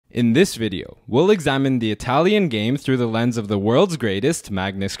In this video, we'll examine the Italian game through the lens of the world's greatest,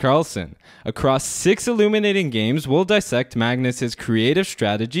 Magnus Carlsen. Across 6 illuminating games, we'll dissect Magnus's creative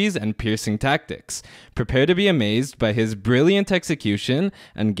strategies and piercing tactics. Prepare to be amazed by his brilliant execution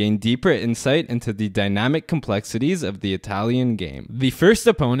and gain deeper insight into the dynamic complexities of the Italian game. The first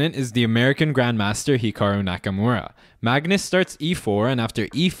opponent is the American Grandmaster Hikaru Nakamura. Magnus starts e4, and after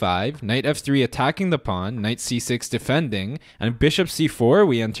e5, knight f3 attacking the pawn, knight c6 defending, and bishop c4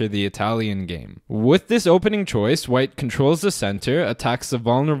 we enter the Italian game. With this opening choice, white controls the center, attacks the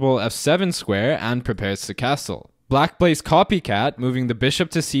vulnerable f7 square, and prepares to castle. Black plays copycat, moving the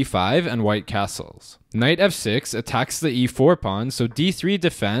bishop to c5, and white castles. Knight f6 attacks the e4 pawn, so d3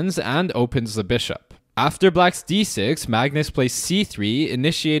 defends and opens the bishop. After black's d6, Magnus plays c3,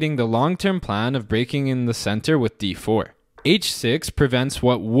 initiating the long-term plan of breaking in the center with d4. h6 prevents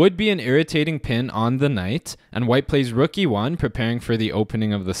what would be an irritating pin on the knight, and white plays rook e1, preparing for the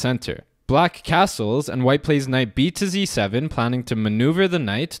opening of the center. Black castles, and white plays knight b to z7, planning to maneuver the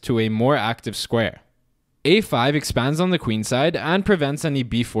knight to a more active square. a5 expands on the queenside and prevents any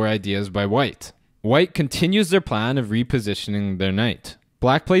b4 ideas by white. White continues their plan of repositioning their knight.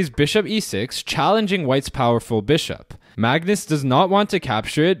 Black plays bishop e6, challenging white's powerful bishop. Magnus does not want to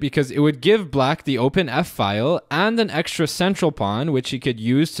capture it because it would give black the open f-file and an extra central pawn which he could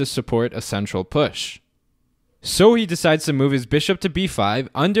use to support a central push. So he decides to move his bishop to b5,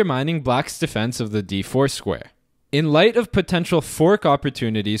 undermining black's defense of the d4 square. In light of potential fork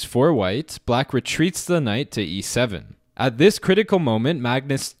opportunities for white, black retreats the knight to e7. At this critical moment,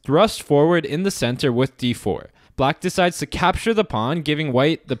 Magnus thrusts forward in the center with d4. Black decides to capture the pawn, giving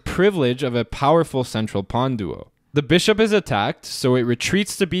white the privilege of a powerful central pawn duo. The bishop is attacked, so it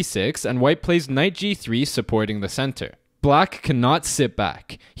retreats to b6, and white plays knight g3, supporting the center. Black cannot sit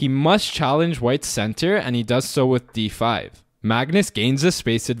back. He must challenge white's center, and he does so with d5. Magnus gains a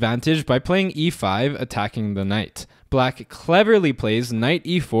space advantage by playing e5, attacking the knight. Black cleverly plays knight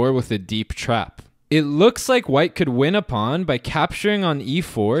e4 with a deep trap. It looks like white could win a pawn by capturing on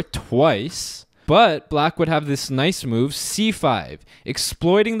e4 twice, but black would have this nice move c5,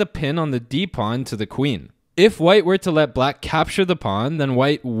 exploiting the pin on the d-pawn to the queen. If white were to let black capture the pawn, then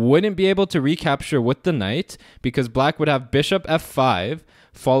white wouldn't be able to recapture with the knight because black would have bishop f5,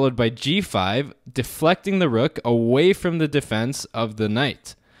 followed by g5, deflecting the rook away from the defense of the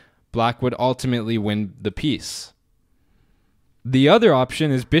knight. Black would ultimately win the piece. The other option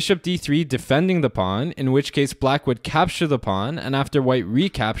is bishop d3 defending the pawn, in which case black would capture the pawn, and after white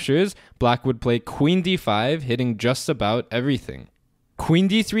recaptures, black would play queen d5, hitting just about everything. Queen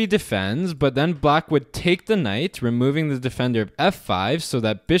d3 defends, but then black would take the knight, removing the defender of f5 so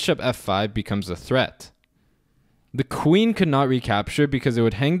that bishop f5 becomes a threat. The queen could not recapture because it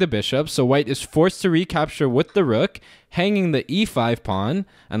would hang the bishop, so white is forced to recapture with the rook, hanging the e5 pawn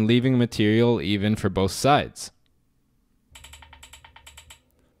and leaving material even for both sides.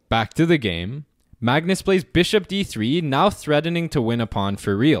 Back to the game. Magnus plays bishop d3, now threatening to win a pawn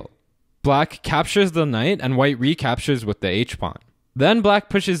for real. Black captures the knight and white recaptures with the h-pawn. Then black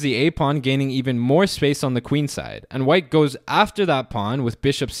pushes the a-pawn, gaining even more space on the queen side, and white goes after that pawn with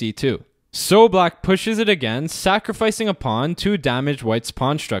bishop c2. So black pushes it again, sacrificing a pawn to damage white's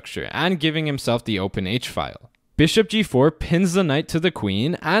pawn structure and giving himself the open h-file. Bishop g4 pins the knight to the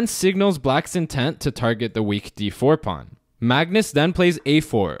queen and signals black's intent to target the weak d4 pawn. Magnus then plays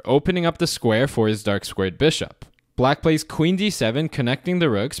a4, opening up the square for his dark squared bishop. Black plays queen d7, connecting the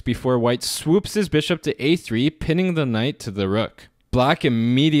rooks before white swoops his bishop to a3, pinning the knight to the rook. Black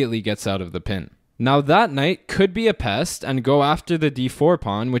immediately gets out of the pin. Now that knight could be a pest and go after the d4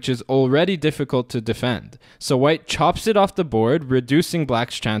 pawn, which is already difficult to defend, so white chops it off the board, reducing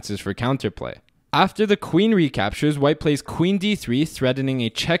black's chances for counterplay. After the queen recaptures, white plays queen d3, threatening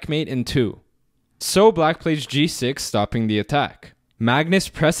a checkmate in 2. So black plays g6, stopping the attack. Magnus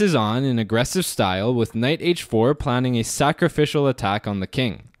presses on in aggressive style with knight h4, planning a sacrificial attack on the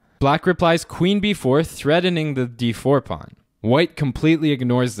king. Black replies queen b4, threatening the d4 pawn. White completely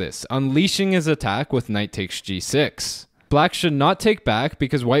ignores this, unleashing his attack with knight takes g6. Black should not take back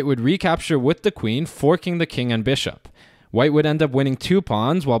because white would recapture with the queen, forking the king and bishop. White would end up winning 2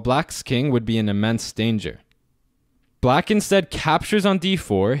 pawns, while black's king would be in immense danger. Black instead captures on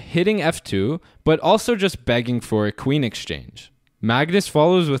d4, hitting f2, but also just begging for a queen exchange. Magnus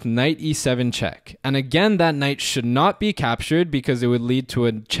follows with knight e7 check, and again that knight should not be captured because it would lead to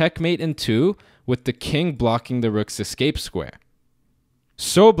a checkmate in 2, with the king blocking the rook's escape square.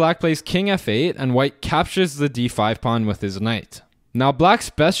 So black plays king f8, and white captures the d5 pawn with his knight. Now black's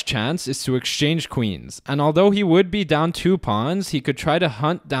best chance is to exchange queens, and although he would be down 2 pawns, he could try to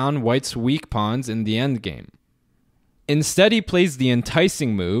hunt down white's weak pawns in the endgame. Instead, he plays the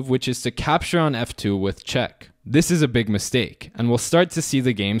enticing move, which is to capture on f2 with check. This is a big mistake, and we'll start to see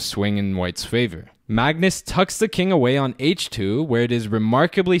the game swing in white's favor. Magnus tucks the king away on h2, where it is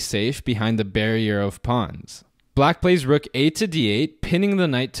remarkably safe behind the barrier of pawns. Black plays rook a to d8, pinning the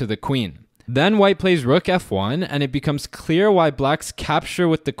knight to the queen. Then white plays rook f1, and it becomes clear why black's capture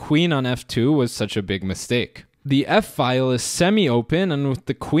with the queen on f2 was such a big mistake. The f-file is semi-open, and with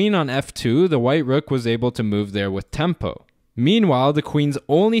the queen on f2, the white rook was able to move there with tempo. Meanwhile, the queen's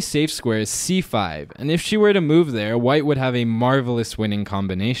only safe square is c5, and if she were to move there, white would have a marvelous winning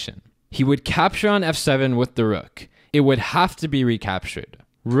combination. He would capture on f7 with the rook. It would have to be recaptured.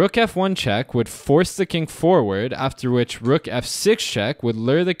 Rook f1 check would force the king forward, after which rook f6 check would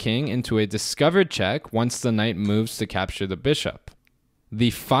lure the king into a discovered check once the knight moves to capture the bishop.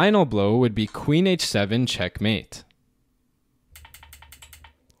 The final blow would be queen h7 checkmate.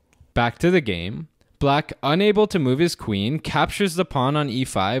 Back to the game. Black, unable to move his queen, captures the pawn on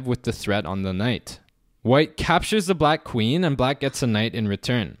e5 with the threat on the knight. White captures the black queen, and black gets a knight in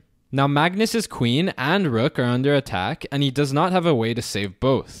return. Now Magnus's queen and rook are under attack, and he does not have a way to save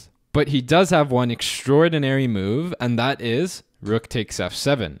both. But he does have one extraordinary move, and that is rook takes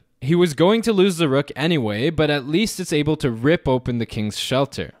f7. He was going to lose the rook anyway, but at least it's able to rip open the king's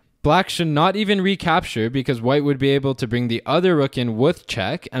shelter. Black should not even recapture because white would be able to bring the other rook in with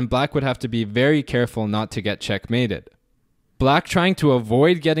check, and black would have to be very careful not to get checkmated. Black, trying to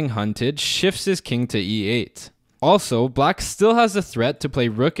avoid getting hunted, shifts his king to e8. Also, black still has the threat to play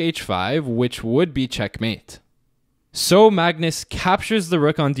rook h5, which would be checkmate. So Magnus captures the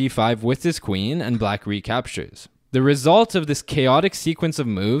rook on d5 with his queen, and black recaptures. The result of this chaotic sequence of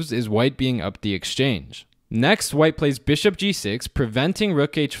moves is white being up the exchange. Next, white plays bishop g6, preventing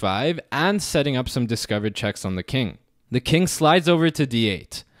rook h5 and setting up some discovered checks on the king. The king slides over to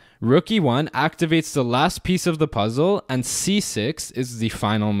d8. Rook e1 activates the last piece of the puzzle, and c6 is the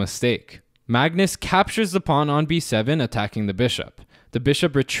final mistake. Magnus captures the pawn on b7, attacking the bishop. The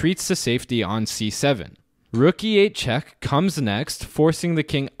bishop retreats to safety on c7. Rook e8 check comes next, forcing the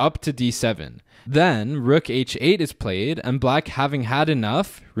king up to d7. Then, rook h8 is played, and black, having had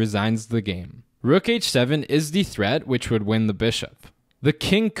enough, resigns the game. Rook h7 is the threat, which would win the bishop. The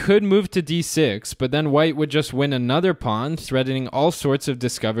king could move to d6, but then white would just win another pawn, threatening all sorts of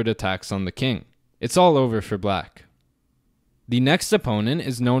discovered attacks on the king. It's all over for black. The next opponent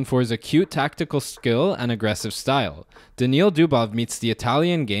is known for his acute tactical skill and aggressive style. Dubov meets the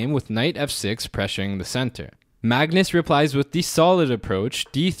Italian game with knight f6 pressuring the center. Magnus replies with the solid approach,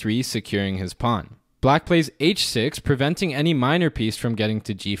 d3 securing his pawn. Black plays h6, preventing any minor piece from getting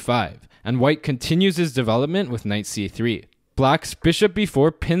to g5, and white continues his development with knight c3. Black's bishop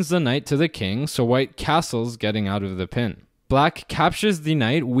b4 pins the knight to the king, so white castles, getting out of the pin. Black captures the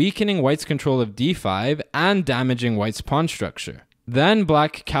knight, weakening white's control of d5 and damaging white's pawn structure. Then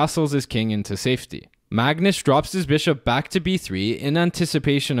black castles his king into safety. Magnus drops his bishop back to b3 in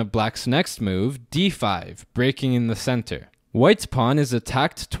anticipation of black's next move, d5, breaking in the center. White's pawn is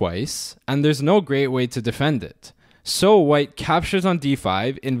attacked twice, and there's no great way to defend it. So white captures on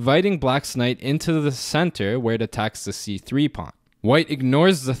d5, inviting black's knight into the center where it attacks the c3 pawn. White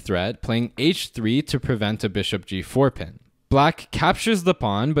ignores the threat, playing h3 to prevent a bishop g4 pin. Black captures the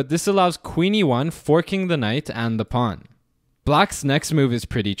pawn, but this allows queen e1, forking the knight and the pawn. Black's next move is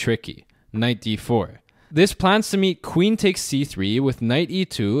pretty tricky, knight d4. This plans to meet queen takes c3 with knight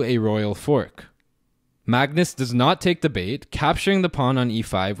e2, a royal fork. Magnus does not take the bait, capturing the pawn on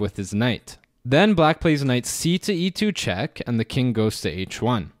e5 with his knight. Then black plays knight c to e2 check, and the king goes to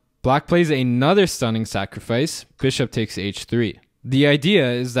h1. Black plays another stunning sacrifice, bishop takes h3. The idea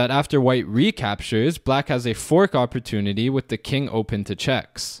is that after white recaptures, black has a fork opportunity with the king open to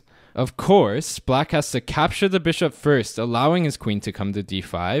checks. Of course, black has to capture the bishop first, allowing his queen to come to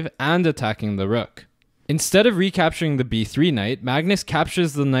d5 and attacking the rook. Instead of recapturing the b3 knight, Magnus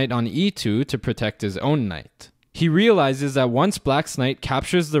captures the knight on e2 to protect his own knight. He realizes that once black's knight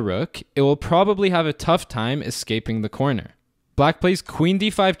captures the rook, it will probably have a tough time escaping the corner. Black plays queen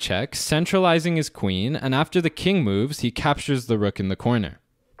d5 check, centralizing his queen, and after the king moves, he captures the rook in the corner.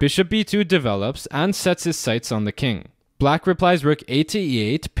 Bishop b2 develops and sets his sights on the king. Black replies rook a to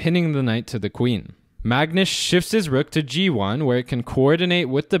e8, pinning the knight to the queen. Magnus shifts his rook to g1, where it can coordinate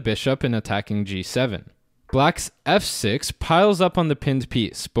with the bishop in attacking g7. Black's f6 piles up on the pinned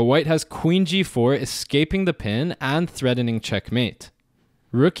piece, but white has queen g4 escaping the pin and threatening checkmate.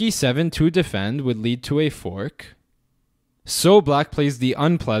 Rook e7 to defend would lead to a fork. So black plays the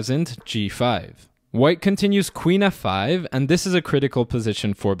unpleasant g5. White continues queen f5, and this is a critical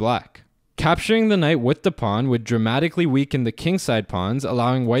position for black. Capturing the knight with the pawn would dramatically weaken the kingside pawns,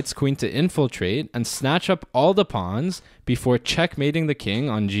 allowing white's queen to infiltrate and snatch up all the pawns before checkmating the king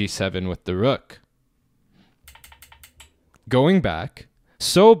on g7 with the rook. Going back,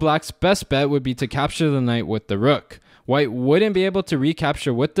 so black's best bet would be to capture the knight with the rook. White wouldn't be able to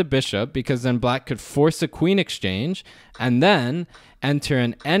recapture with the bishop because then black could force a queen exchange and then enter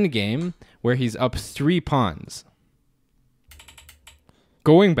an endgame where he's up 3 pawns.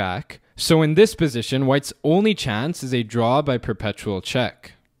 Going back, so in this position, white's only chance is a draw by perpetual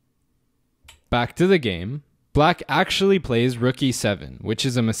check. Back to the game, black actually plays rook e7, which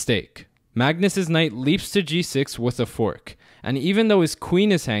is a mistake. Magnus's knight leaps to g6 with a fork, and even though his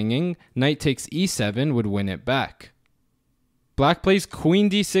queen is hanging, knight takes e7 would win it back. Black plays queen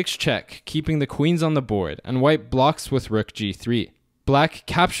d6 check, keeping the queens on the board, and white blocks with rook g3. Black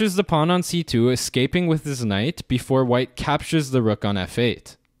captures the pawn on c2, escaping with his knight before white captures the rook on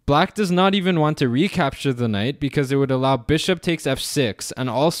f8. Black does not even want to recapture the knight because it would allow bishop takes f6 and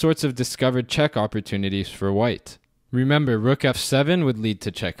all sorts of discovered check opportunities for white. Remember, rook f7 would lead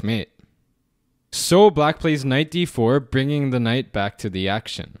to checkmate. So black plays knight d4, bringing the knight back to the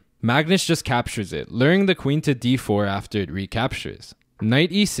action. Magnus just captures it, luring the queen to d4 after it recaptures.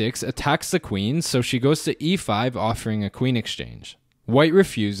 Knight e6 attacks the queen, so she goes to e5, offering a queen exchange. White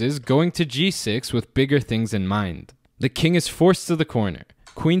refuses, going to g6 with bigger things in mind. The king is forced to the corner.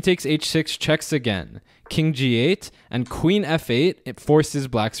 Queen takes h6 checks again, king g8, and queen f8 it forces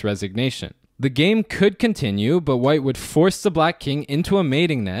black's resignation. The game could continue, but white would force the black king into a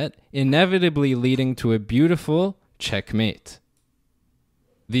mating net, inevitably leading to a beautiful checkmate.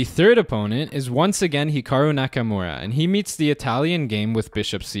 The third opponent is once again Hikaru Nakamura, and he meets the Italian game with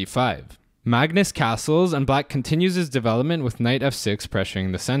bishop c5. Magnus castles, and black continues his development with knight f6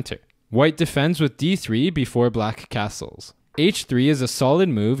 pressuring the center. White defends with d3 before black castles. h3 is a solid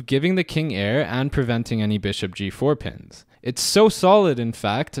move, giving the king air and preventing any bishop g4 pins. It's so solid, in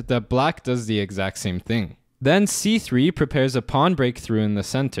fact, that black does the exact same thing. Then c3 prepares a pawn breakthrough in the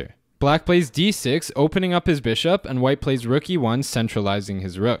center. Black plays d6, opening up his bishop, and white plays rook e1, centralizing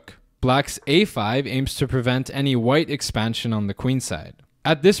his rook. Black's a5 aims to prevent any white expansion on the queen side.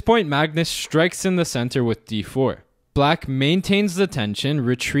 At this point, Magnus strikes in the center with d4. Black maintains the tension,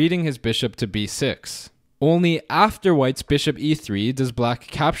 retreating his bishop to b6. Only after white's bishop e3 does black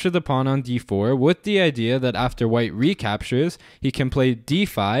capture the pawn on d4 with the idea that after white recaptures, he can play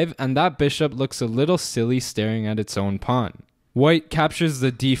d5 and that bishop looks a little silly staring at its own pawn. White captures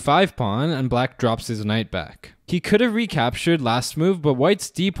the d5 pawn and black drops his knight back. He could have recaptured last move, but white's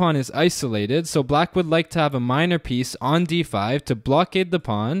d-pawn is isolated, so black would like to have a minor piece on d5 to blockade the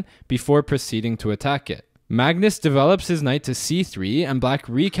pawn before proceeding to attack it. Magnus develops his knight to c3 and black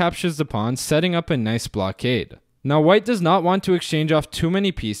recaptures the pawn, setting up a nice blockade. Now white does not want to exchange off too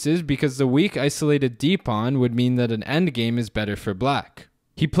many pieces because the weak isolated d-pawn would mean that an endgame is better for black.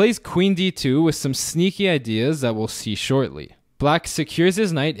 He plays queen d2 with some sneaky ideas that we'll see shortly. Black secures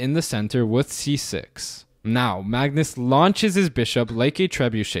his knight in the center with c6. Now, Magnus launches his bishop like a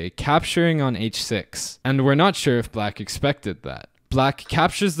trebuchet, capturing on h6, and we're not sure if black expected that. Black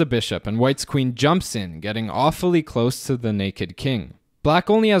captures the bishop and white's queen jumps in, getting awfully close to the naked king. Black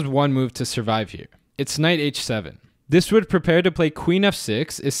only has one move to survive here. It's knight h7. This would prepare to play queen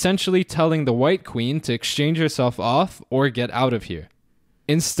f6, essentially telling the white queen to exchange herself off or get out of here.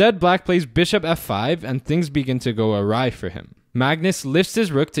 Instead, black plays bishop f5 and things begin to go awry for him. Magnus lifts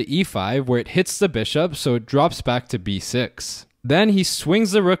his rook to e5 where it hits the bishop, so it drops back to b6. Then he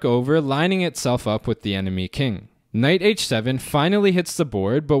swings the rook over, lining itself up with the enemy king. Knight h7 finally hits the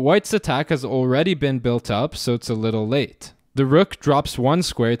board, but white's attack has already been built up, so it's a little late. The rook drops one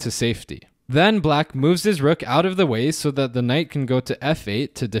square to safety. Then black moves his rook out of the way so that the knight can go to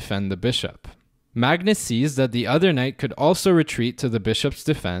f8 to defend the bishop. Magnus sees that the other knight could also retreat to the bishop's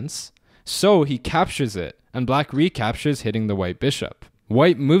defense, so he captures it, and black recaptures, hitting the white bishop.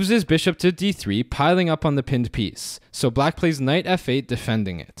 White moves his bishop to d3, piling up on the pinned piece, so black plays knight f8,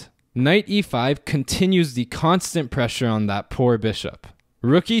 defending it. Knight e5 continues the constant pressure on that poor bishop.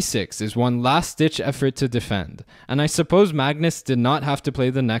 Rook e6 is one last-ditch effort to defend, and I suppose Magnus did not have to play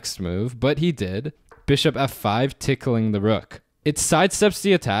the next move, but he did. Bishop f5 tickling the rook. It sidesteps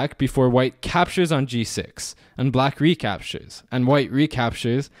the attack before white captures on g6, and black recaptures, and white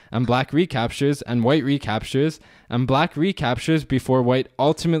recaptures, and black recaptures, and white recaptures, and black recaptures before white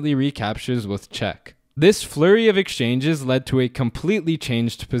ultimately recaptures with check. This flurry of exchanges led to a completely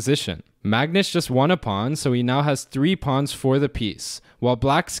changed position. Magnus just won a pawn, so he now has 3 pawns for the piece, while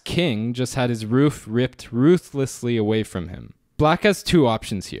black's king just had his roof ripped ruthlessly away from him. Black has 2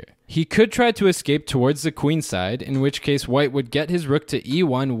 options here. He could try to escape towards the queen side, in which case white would get his rook to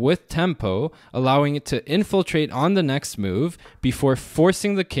e1 with tempo, allowing it to infiltrate on the next move before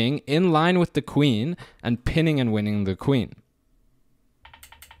forcing the king in line with the queen and pinning and winning the queen.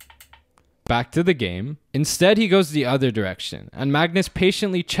 Back to the game. Instead, he goes the other direction, and Magnus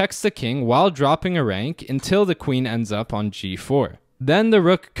patiently checks the king while dropping a rank until the queen ends up on g4. Then the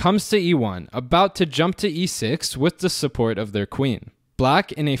rook comes to e1, about to jump to e6 with the support of their queen.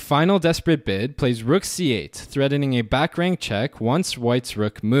 Black, in a final desperate bid, plays rook c8, threatening a back rank check once white's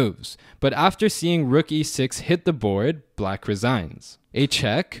rook moves, but after seeing rook e6 hit the board, black resigns. A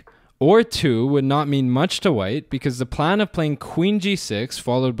check or 2 would not mean much to white because the plan of playing queen g6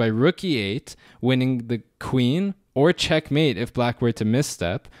 followed by rook e8, winning the queen, or checkmate if black were to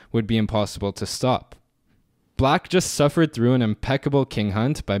misstep, would be impossible to stop. Black just suffered through an impeccable king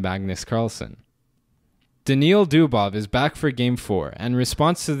hunt by Magnus Carlsen. Daniil Dubov is back for game 4, and in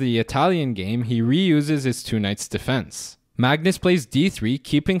response to the Italian game, he reuses his two knights defense. Magnus plays d3,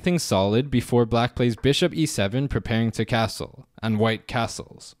 keeping things solid before black plays bishop e7, preparing to castle, and white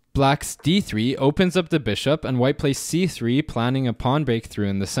castles. Black's d3 opens up the bishop, and white plays c3, planning a pawn breakthrough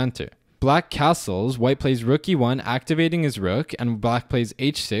in the center. Black castles, white plays rook e1, activating his rook, and black plays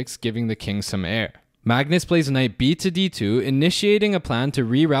h6, giving the king some air. Magnus plays knight b to d2, initiating a plan to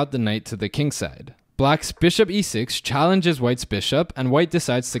reroute the knight to the kingside. Black's bishop e6 challenges white's bishop, and white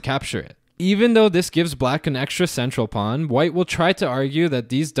decides to capture it. Even though this gives black an extra central pawn, white will try to argue that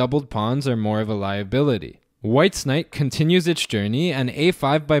these doubled pawns are more of a liability. White's knight continues its journey, and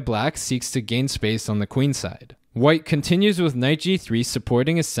a5 by black seeks to gain space on the queen side. White continues with knight g3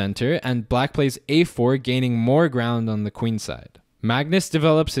 supporting his center, and black plays a4 gaining more ground on the queen side. Magnus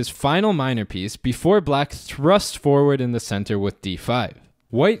develops his final minor piece before black thrusts forward in the center with d5.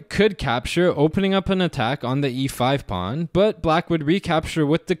 White could capture, opening up an attack on the e5 pawn, but black would recapture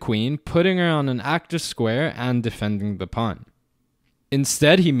with the queen, putting her on an active square and defending the pawn.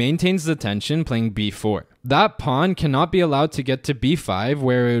 Instead, he maintains the tension, playing b4. That pawn cannot be allowed to get to b5,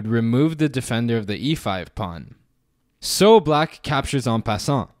 where it would remove the defender of the e5 pawn. So black captures en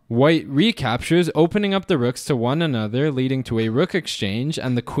passant. White recaptures, opening up the rooks to one another, leading to a rook exchange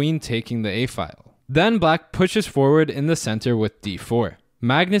and the queen taking the a-file. Then black pushes forward in the center with d4.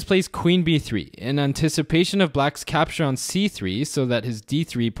 Magnus plays queen b3 in anticipation of black's capture on c3 so that his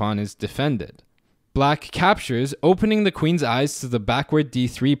d3 pawn is defended. Black captures, opening the queen's eyes to the backward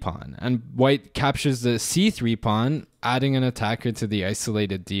d3 pawn, and white captures the c3 pawn, adding an attacker to the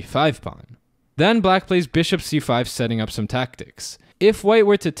isolated d5 pawn. Then black plays bishop c5, setting up some tactics. If white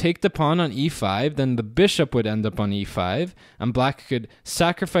were to take the pawn on e5, then the bishop would end up on e5, and black could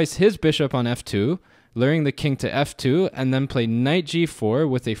sacrifice his bishop on f2, luring the king to f2, and then play knight g4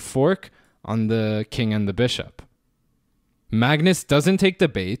 with a fork on the king and the bishop. Magnus doesn't take the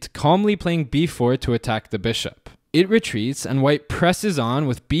bait, calmly playing b4 to attack the bishop. It retreats, and white presses on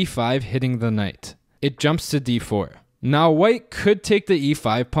with b5 hitting the knight. It jumps to d4. Now white could take the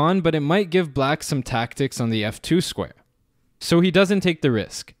e5 pawn, but it might give black some tactics on the f2 square. So he doesn't take the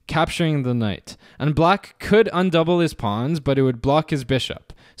risk, capturing the knight, and black could undouble his pawns, but it would block his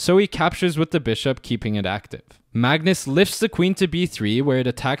bishop, so he captures with the bishop, keeping it active. Magnus lifts the queen to b3, where it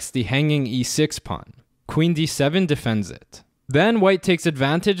attacks the hanging e6 pawn. Queen d7 defends it. Then white takes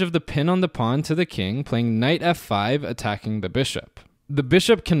advantage of the pin on the pawn to the king, playing knight f5, attacking the bishop. The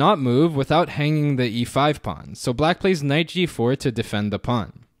bishop cannot move without hanging the e5 pawn, so black plays knight g4 to defend the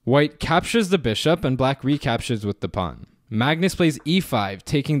pawn. White captures the bishop, and black recaptures with the pawn. Magnus plays e5,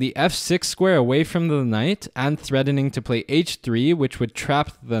 taking the f6 square away from the knight and threatening to play h3, which would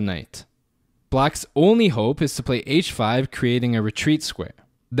trap the knight. Black's only hope is to play h5, creating a retreat square.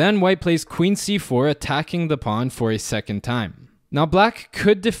 Then white plays queen c4, attacking the pawn for a second time. Now black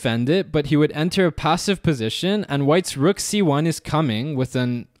could defend it, but he would enter a passive position, and white's rook c1 is coming with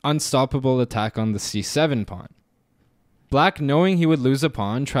an unstoppable attack on the c7 pawn. Black, knowing he would lose a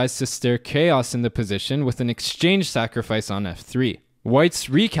pawn, tries to stir chaos in the position with an exchange sacrifice on f3. White's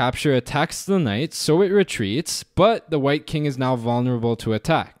recapture attacks the knight, so it retreats, but the white king is now vulnerable to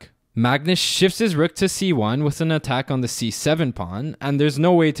attack. Magnus shifts his rook to c1 with an attack on the c7 pawn, and there's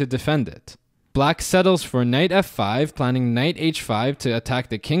no way to defend it. Black settles for knight f5, planning knight h5 to attack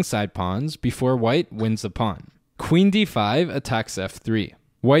the kingside pawns before white wins the pawn. Queen d5 attacks f3.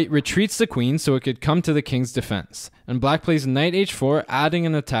 White retreats the queen so it could come to the king's defense, and black plays knight h4, adding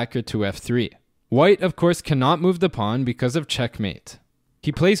an attacker to f3. White, of course, cannot move the pawn because of checkmate.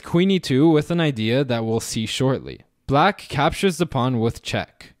 He plays queen e2 with an idea that we'll see shortly. Black captures the pawn with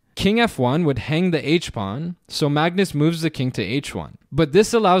check. King f1 would hang the h-pawn, so Magnus moves the king to h1. But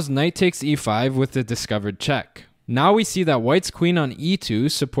this allows knight takes e5 with the discovered check. Now we see that white's queen on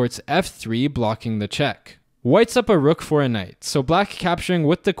e2 supports f3, blocking the check. White's up a rook for a knight, so black capturing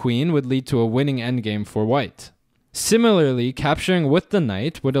with the queen would lead to a winning endgame for white. Similarly, capturing with the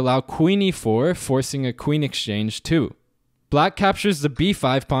knight would allow queen e4, forcing a queen exchange too. Black captures the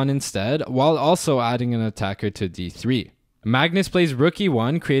b5 pawn instead, while also adding an attacker to d3. Magnus plays rook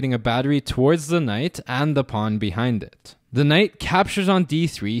e1, creating a battery towards the knight and the pawn behind it. The knight captures on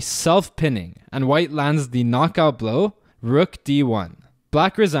d3, self-pinning, and white lands the knockout blow, rook d1.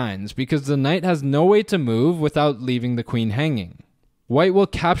 Black resigns because the knight has no way to move without leaving the queen hanging. White will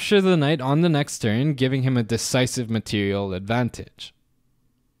capture the knight on the next turn, giving him a decisive material advantage.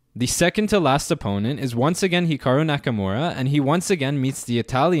 The second to last opponent is once again Hikaru Nakamura, and he once again meets the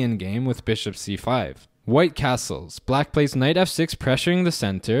Italian game with bishop c5. White castles. Black plays knight f6 pressuring the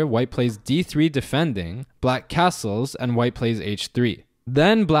center, white plays d3 defending, black castles, and white plays h3.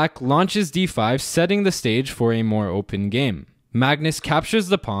 Then black launches d5, setting the stage for a more open game. Magnus captures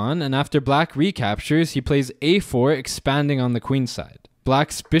the pawn, and after black recaptures, he plays a4, expanding on the queen side.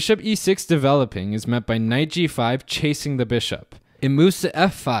 Black's bishop e6 developing is met by knight g5 chasing the bishop. It moves to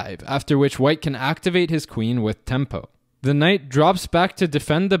f5, after which white can activate his queen with tempo. The knight drops back to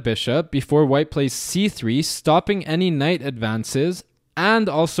defend the bishop before white plays c3, stopping any knight advances and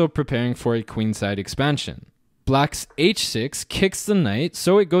also preparing for a queenside expansion. Black's h6 kicks the knight,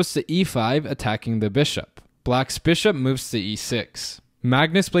 so it goes to e5, attacking the bishop. Black's bishop moves to e6.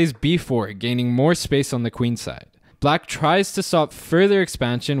 Magnus plays b4, gaining more space on the queen side. Black tries to stop further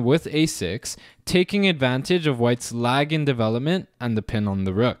expansion with a6, taking advantage of white's lag in development and the pin on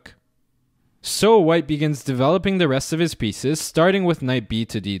the rook. So white begins developing the rest of his pieces, starting with knight b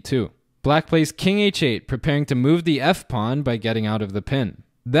to d2. Black plays king h8, preparing to move the f-pawn by getting out of the pin.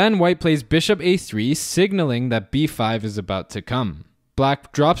 Then white plays bishop a3, signaling that b5 is about to come.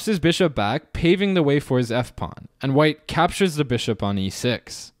 Black drops his bishop back, paving the way for his f-pawn, and white captures the bishop on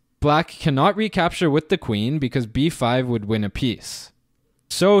e6. Black cannot recapture with the queen because b5 would win a piece.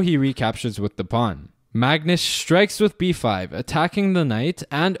 So he recaptures with the pawn. Magnus strikes with b5, attacking the knight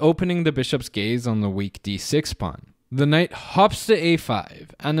and opening the bishop's gaze on the weak d6 pawn. The knight hops to a5,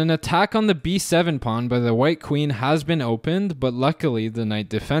 and an attack on the b7 pawn by the white queen has been opened, but luckily the knight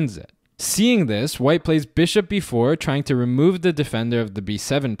defends it. Seeing this, white plays bishop b4, trying to remove the defender of the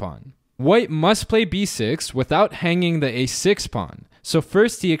b7 pawn. White must play b6 without hanging the a6 pawn. So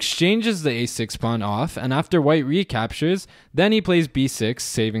first he exchanges the a6 pawn off, and after white recaptures, then he plays b6,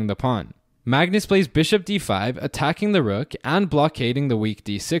 saving the pawn. Magnus plays bishop d5, attacking the rook and blockading the weak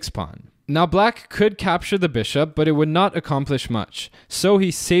d6 pawn. Now black could capture the bishop, but it would not accomplish much, so he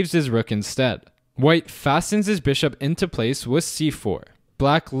saves his rook instead. White fastens his bishop into place with c4.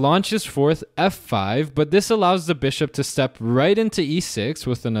 Black launches forth f5, but this allows the bishop to step right into e6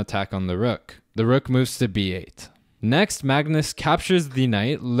 with an attack on the rook. The rook moves to b8. Next, Magnus captures the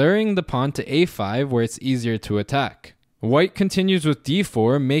knight, luring the pawn to a5 where it's easier to attack. White continues with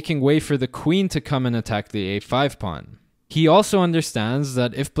d4, making way for the queen to come and attack the a5 pawn. He also understands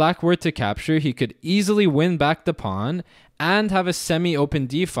that if black were to capture, he could easily win back the pawn and have a semi-open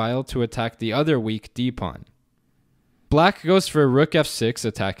d-file to attack the other weak d-pawn. Black goes for rook f6,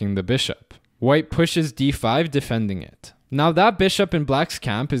 attacking the bishop. White pushes d5, defending it. Now that bishop in black's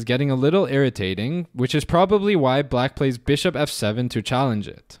camp is getting a little irritating, which is probably why black plays bishop f7 to challenge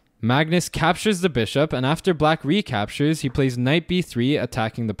it. Magnus captures the bishop, and after black recaptures, he plays knight b3,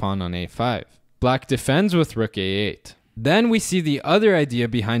 attacking the pawn on a5. Black defends with rook a8. Then we see the other idea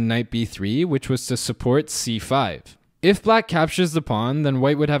behind knight b3, which was to support c5. If black captures the pawn, then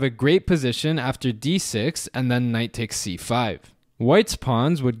white would have a great position after d6, and then knight takes c5. White's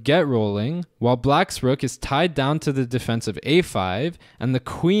pawns would get rolling, while black's rook is tied down to the defense of a5, and the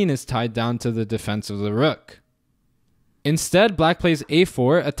queen is tied down to the defense of the rook. Instead, black plays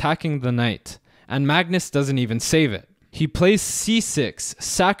a4, attacking the knight, and Magnus doesn't even save it. He plays c6,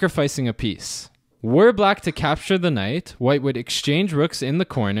 sacrificing a piece. Were black to capture the knight, white would exchange rooks in the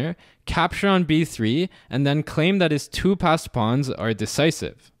corner, capture on b3, and then claim that his two passed pawns are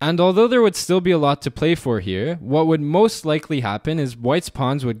decisive. And although there would still be a lot to play for here, what would most likely happen is white's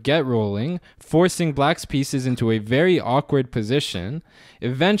pawns would get rolling, forcing black's pieces into a very awkward position.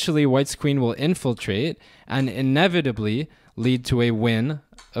 Eventually, white's queen will infiltrate and inevitably lead to a win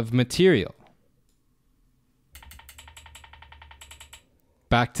of material.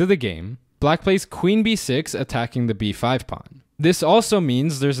 Back to the game. Black plays queen b6, attacking the b5 pawn. This also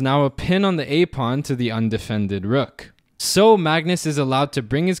means there's now a pin on the a pawn to the undefended rook. So Magnus is allowed to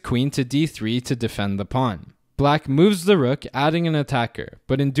bring his queen to d3 to defend the pawn. Black moves the rook, adding an attacker,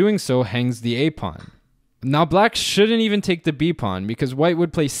 but in doing so hangs the a pawn. Now black shouldn't even take the b-pawn because white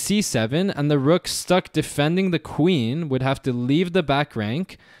would play c7 and the rook stuck defending the queen would have to leave the back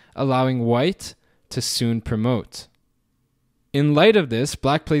rank, allowing white to soon promote. In light of this,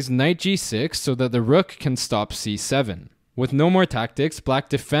 black plays knight g6 so that the rook can stop c7. With no more tactics, black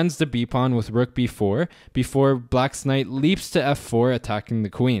defends the b-pawn with rook b4 before black's knight leaps to f4 attacking the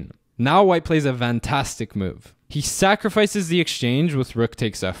queen. Now white plays a fantastic move. He sacrifices the exchange with rook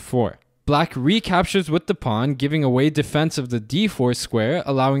takes f4. Black recaptures with the pawn, giving away defense of the d4 square,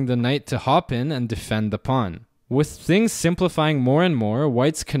 allowing the knight to hop in and defend the pawn. With things simplifying more and more,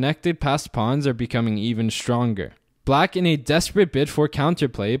 white's connected passed pawns are becoming even stronger. Black, in a desperate bid for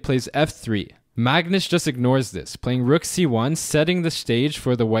counterplay, plays f3. Magnus just ignores this, playing rook c1, setting the stage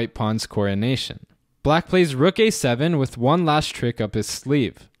for the white pawn's coronation. Black plays rook a7 with one last trick up his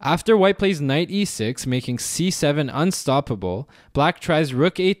sleeve. After white plays knight e6, making c7 unstoppable, black tries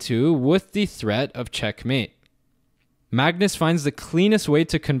rook a2 with the threat of checkmate. Magnus finds the cleanest way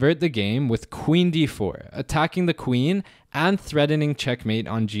to convert the game with queen d4, attacking the queen and threatening checkmate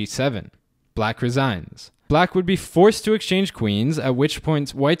on g7. Black resigns. Black would be forced to exchange queens, at which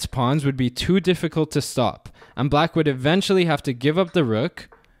point white's pawns would be too difficult to stop, and black would eventually have to give up the rook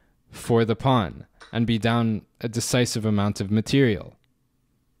for the pawn and be down a decisive amount of material.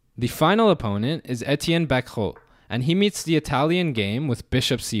 The final opponent is Etienne Bacrot, and he meets the Italian game with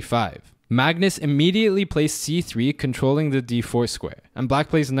bishop c5. Magnus immediately plays c3, controlling the d4 square, and black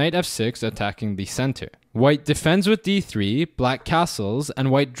plays knight f6, attacking the center. White defends with d3, black castles, and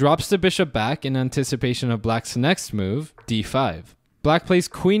white drops the bishop back in anticipation of black's next move, d5. Black plays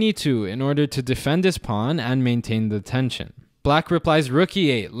queen e2 in order to defend his pawn and maintain the tension. Black replies rook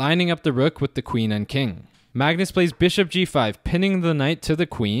e8, lining up the rook with the queen and king. Magnus plays bishop g5, pinning the knight to the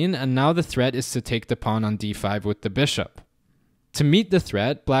queen, and now the threat is to take the pawn on d5 with the bishop. To meet the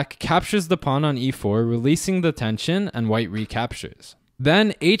threat, black captures the pawn on e4, releasing the tension, and white recaptures.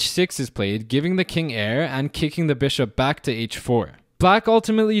 Then h6 is played, giving the king air and kicking the bishop back to h4. Black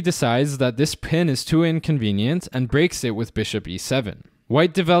ultimately decides that this pin is too inconvenient and breaks it with bishop e7.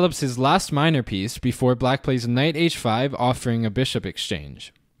 White develops his last minor piece before black plays knight h5, offering a bishop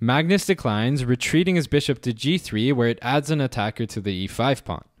exchange. Magnus declines, retreating his bishop to g3 where it adds an attacker to the e5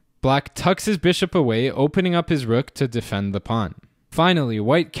 pawn. Black tucks his bishop away, opening up his rook to defend the pawn. Finally,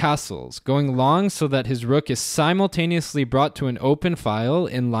 white castles, going long so that his rook is simultaneously brought to an open file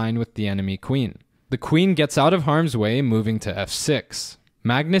in line with the enemy queen. The queen gets out of harm's way, moving to f6.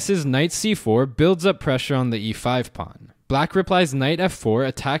 Magnus's knight c4 builds up pressure on the e5 pawn. Black replies knight f4,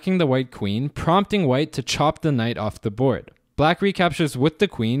 attacking the white queen, prompting white to chop the knight off the board. Black recaptures with the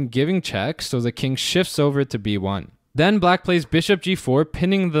queen, giving check, so the king shifts over to b1. Then black plays bishop g4,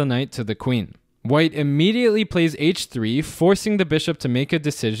 pinning the knight to the queen. White immediately plays h3, forcing the bishop to make a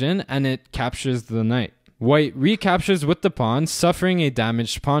decision, and it captures the knight. White recaptures with the pawn, suffering a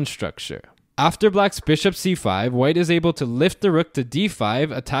damaged pawn structure. After black's bishop c5, white is able to lift the rook to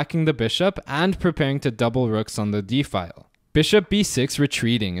d5, attacking the bishop and preparing to double rooks on the d-file. Bishop b6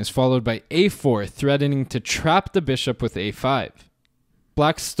 retreating is followed by a4, threatening to trap the bishop with a5.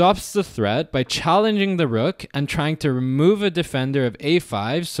 Black stops the threat by challenging the rook and trying to remove a defender of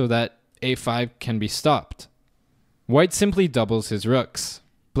a5 so that a5 can be stopped. White simply doubles his rooks.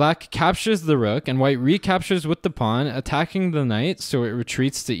 Black captures the rook and white recaptures with the pawn, attacking the knight so it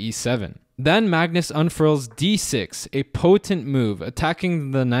retreats to e7. Then Magnus unfurls d6, a potent move,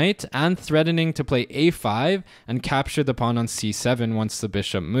 attacking the knight and threatening to play a5 and capture the pawn on c7 once the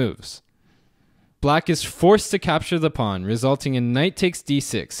bishop moves. Black is forced to capture the pawn, resulting in knight takes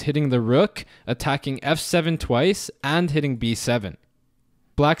d6, hitting the rook, attacking f7 twice, and hitting b7.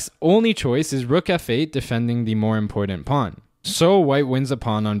 Black's only choice is rook f8, defending the more important pawn. So white wins a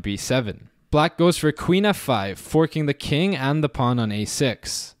pawn on b7. Black goes for queen f5, forking the king and the pawn on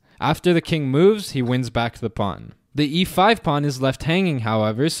a6. After the king moves, he wins back the pawn. The e5 pawn is left hanging,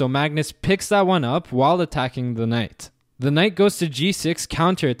 however, so Magnus picks that one up while attacking the knight. The knight goes to g6,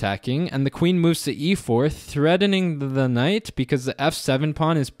 counterattacking, and the queen moves to e4, threatening the knight because the f7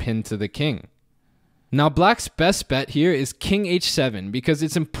 pawn is pinned to the king. Now black's best bet here is king h7 because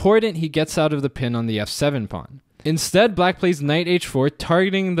it's important he gets out of the pin on the f7 pawn. Instead, black plays knight h4,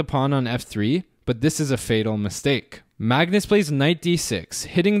 targeting the pawn on f3, but this is a fatal mistake. Magnus plays knight d6,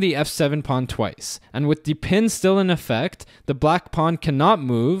 hitting the f7 pawn twice, and with the pin still in effect, the black pawn cannot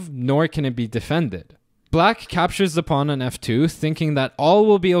move, nor can it be defended. Black captures the pawn on f2, thinking that all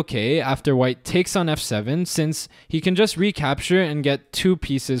will be okay after white takes on f7, since he can just recapture and get two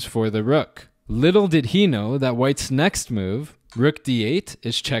pieces for the rook. Little did he know that white's next move, rook d8,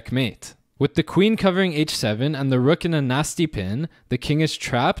 is checkmate. With the queen covering h7 and the rook in a nasty pin, the king is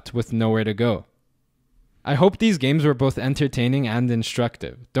trapped with nowhere to go. I hope these games were both entertaining and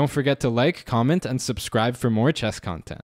instructive. Don't forget to like, comment, and subscribe for more chess content.